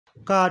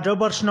Ka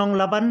Dorbar Shnong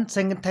Laban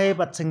sing thay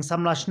bat sing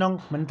samla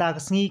Shnong menta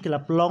sngi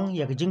kelap long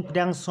ya jing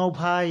Pdiang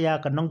sobha ya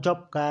kanong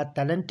job ka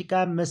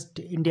talentika Miss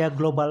India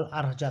Global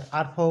Arhajar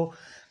Arpo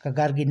ka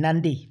gargi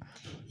Nandi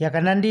ya ka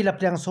Nandi la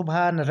Pdiang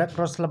sobha na Red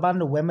Cross Laban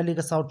no Wemeli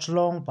ka South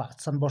Shillong pa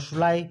Sanbor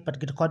Sulai pat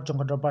kit khot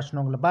jong ka Dorbar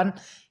Shnong Laban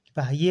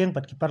pa hayeng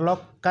pat ki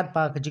parlok kat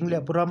pa ka jingle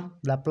Burom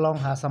la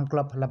plong ha sam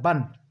club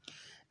Laban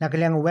na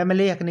kaliang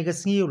Wemeli ya kani ka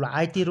sngi la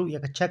IT ru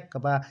ya ka check ka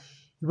ba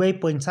iway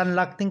point san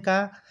lak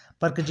tingka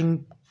par ka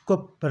jing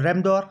kup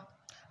remdor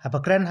apa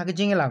keren hak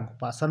jingelang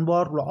pa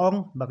sanbor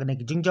loong bagane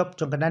jingjop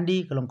jong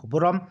kanandi kalong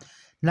Burom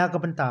na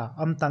kapenta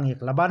tang yak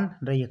Laban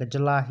rai ka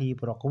jylla hi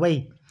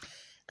brokaway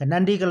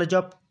kanandi kala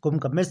job kum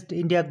ka Miss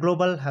India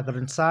Global hak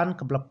rensan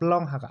ka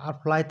blong hak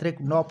apply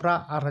trick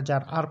nopra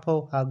arhajar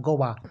arpo ha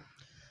goa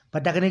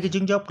padakane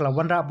jingjop kala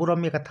wanra Burom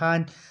yak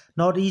than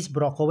North East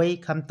brokaway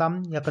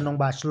kamtam yak kanong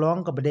ba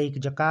Shillong ka bedai ka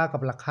jaka ka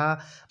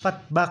blakha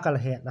pat bakal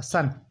he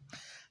lasan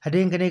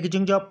Hading kene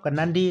kijingjop kan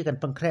Nandi kan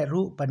pengkret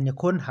ru pan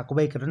nyakun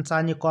hakway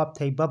kerensan nyakop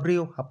thai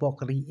babriu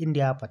hapok ri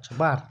India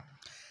pachabar.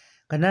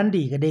 Kan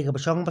Nandi kade ke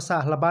besong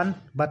pasah Laban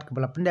bat ke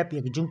bala pendep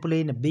ya kijung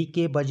pulai na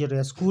BK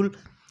Bajaria School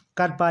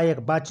kad pa ya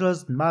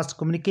Bachelor's Mass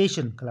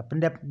Communication kala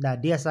pendep na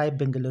DSI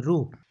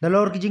Bengaluru.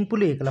 Dalor kijing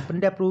pulai kala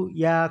pendep ru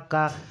ya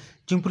ka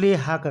jing pulai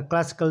ha ka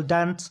classical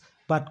dance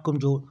bat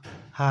kumju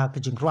ha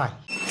kijing rai.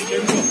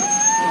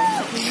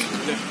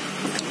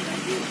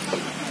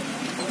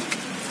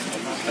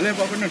 Ale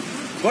Pak Benan.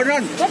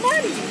 Benan.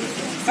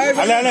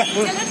 Ale.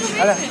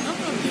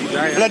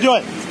 Ale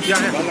jual. Ya.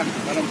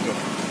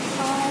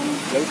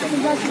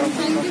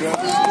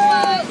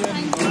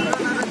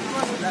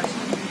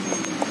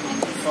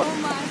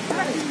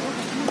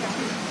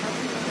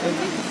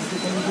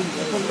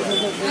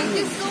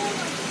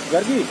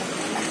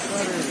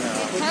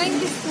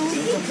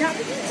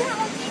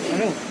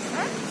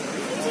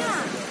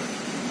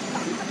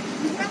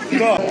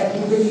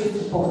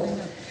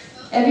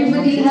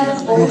 Everybody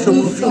has owed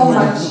me so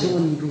much.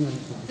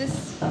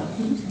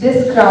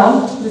 This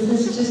crown, this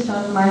is just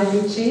not my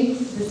victory.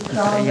 This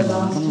crown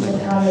belongs to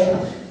Meghalaya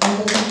and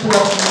the people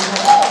of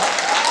Meghalaya.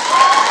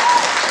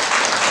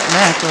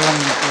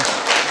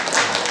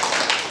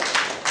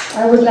 I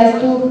would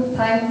like to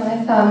thank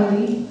my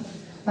family,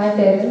 my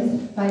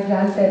parents, my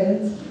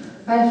grandparents,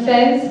 my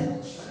friends,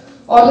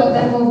 all of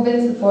them who have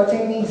been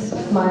supporting me so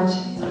much.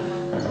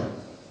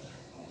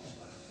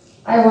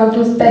 I want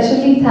to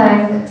especially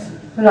thank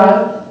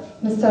Ralph,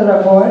 Mr.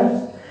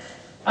 Khubor.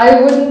 I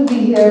wouldn't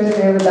be here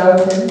today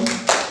without him.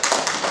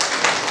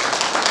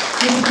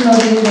 He's no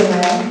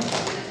man.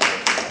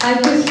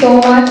 Thank you so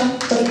much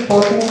for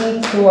supporting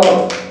me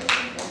throughout.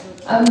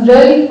 I'm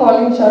really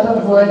falling short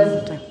of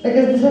words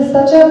because this is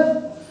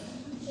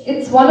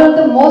it's one of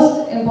the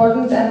most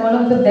important and one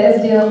of the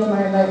best days of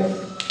my life.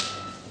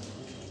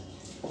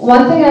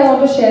 One thing I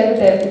want to share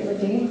with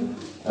everybody,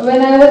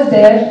 when I was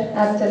there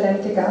at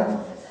Talentica,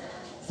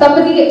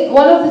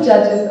 one of the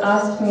judges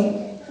asked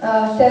me,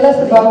 tell us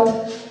about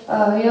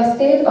your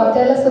state or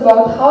tell us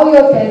about how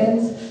your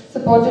parents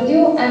supported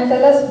you and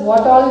tell us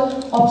what all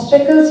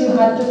obstacles you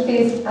had to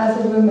face as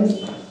a woman.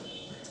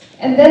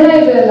 And then I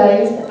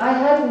realized I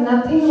had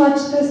nothing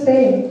much to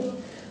say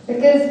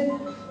because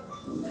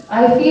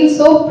I feel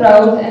so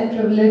proud and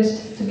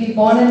privileged to be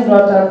born and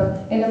brought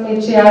up in a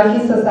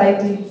matriarchy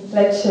society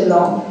like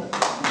Shillong.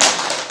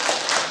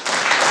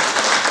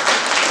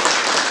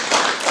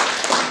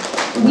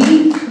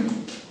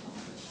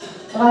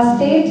 Our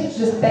state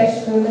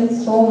respects women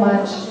so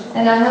much,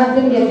 and I have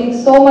been getting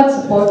so much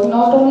support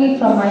not only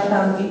from my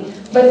family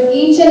but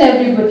each and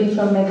everybody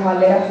from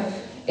Meghalaya.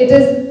 It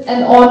is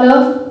an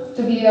honor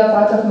to be a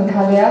part of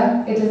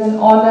Meghalaya. It is an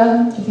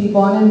honor to be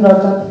born and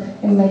brought up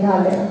in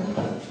Meghalaya.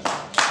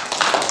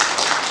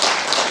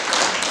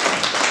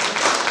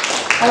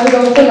 I would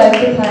also like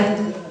to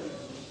thank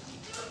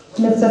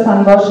Mr.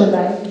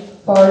 Sulai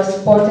for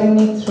supporting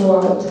me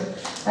throughout.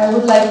 I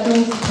would like to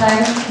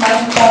thank my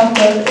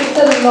sponsors. It's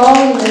a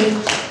long list,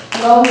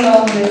 long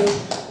list.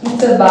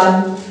 Mr.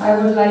 Ban. I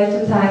would like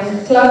to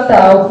thank Club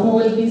Tao, who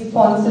will be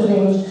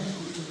sponsoring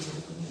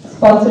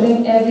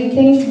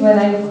everything when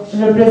I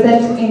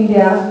represent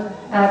India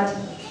at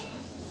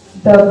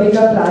the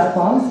bigger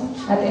platforms,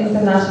 at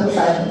international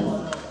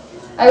pageants.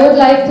 I would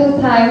like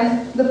to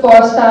thank the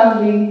Posh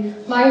family,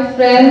 my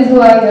friends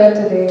who are here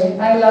today.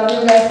 I love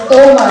you guys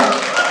so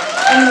much.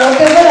 And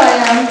whatever I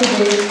am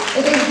today,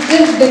 it is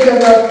just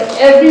because of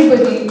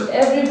everybody,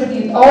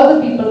 all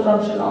the people from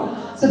Shillong.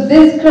 So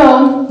this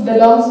crown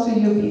belongs to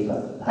you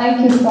people.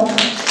 Thank you so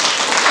much.